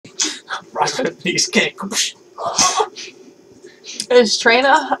These kicks. It's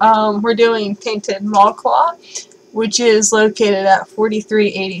Trina. We're doing Tainted Maulclaw, which is located at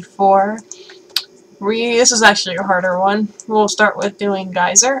 4384. This is actually a harder one. We'll start with doing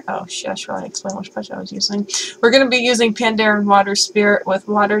Geyser. Oh shit, I should probably explain which patch I was using. We're going to be using Pandaren Water Spirit with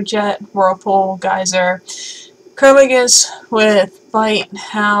Water Jet, Whirlpool, Geyser, Curligus with Bite,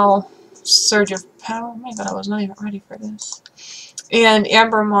 Howl, Surge of Power. Oh my god, I was not even ready for this. And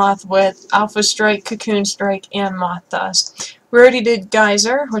Amber Moth with Alpha Strike, Cocoon Strike, and Moth Dust. We already did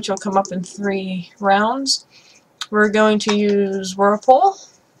Geyser, which will come up in 3 rounds. We're going to use Whirlpool.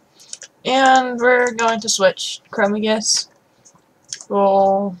 And we're going to switch. Chromagus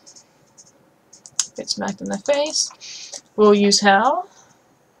will get smacked in the face. We'll use Howl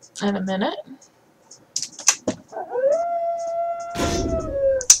in a minute.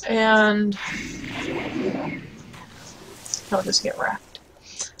 And he'll just get wrecked.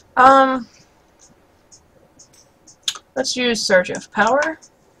 Let's use Surge of Power.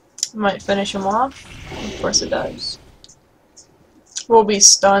 Might finish him off. Of course it does. We'll be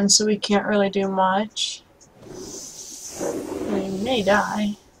stunned, so we can't really do much. We may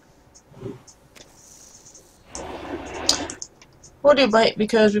die. We'll do Bite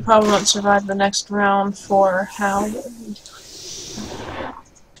because we probably won't survive the next round for Howl.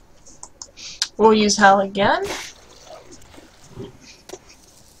 We'll use Howl again.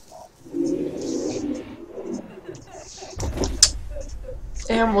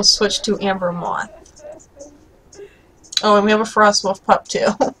 And we'll switch to Amber Moth. Oh, and we have a Frostwolf pup too.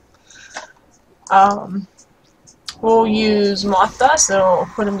 We'll use Moth Dust, that'll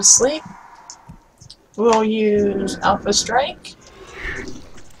put him to sleep. We'll use Alpha Strike.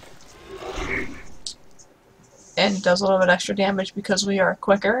 And it does a little bit extra damage because we are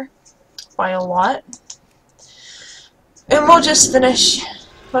quicker by a lot. And we'll just finish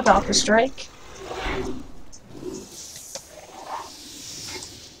with Alpha Strike.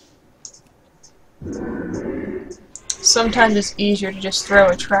 Sometimes it's easier to just throw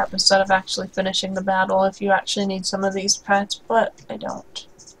a trap instead of actually finishing the battle if you actually need some of these pets, but I don't.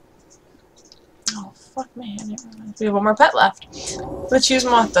 Oh, fuck me, I didn't realize we have one more pet left. Let's use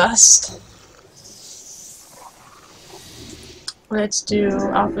Moth Dust. Let's do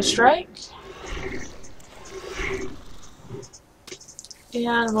Alpha Strike.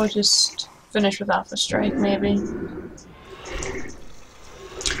 And we'll just finish with Alpha Strike, maybe.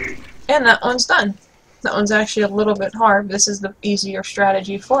 And that one's done. That one's actually a little bit hard. This is the easier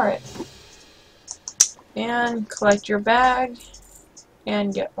strategy for it. And collect your bag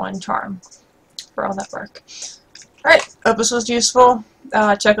and get 1 charm for all that work. Alright, hope this was useful.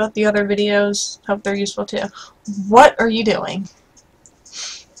 Check out the other videos. Hope they're useful too. What are you doing?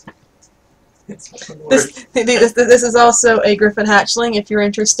 This is also a Griffin hatchling. If you're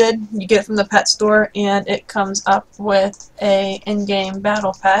interested, you get it from the pet store and it comes up with a in-game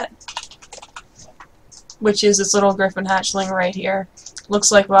battle pet, which is this little Griffin hatchling right here.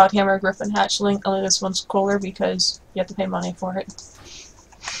 Looks like Wildhammer Griffin hatchling, only this one's cooler because you have to pay money for it.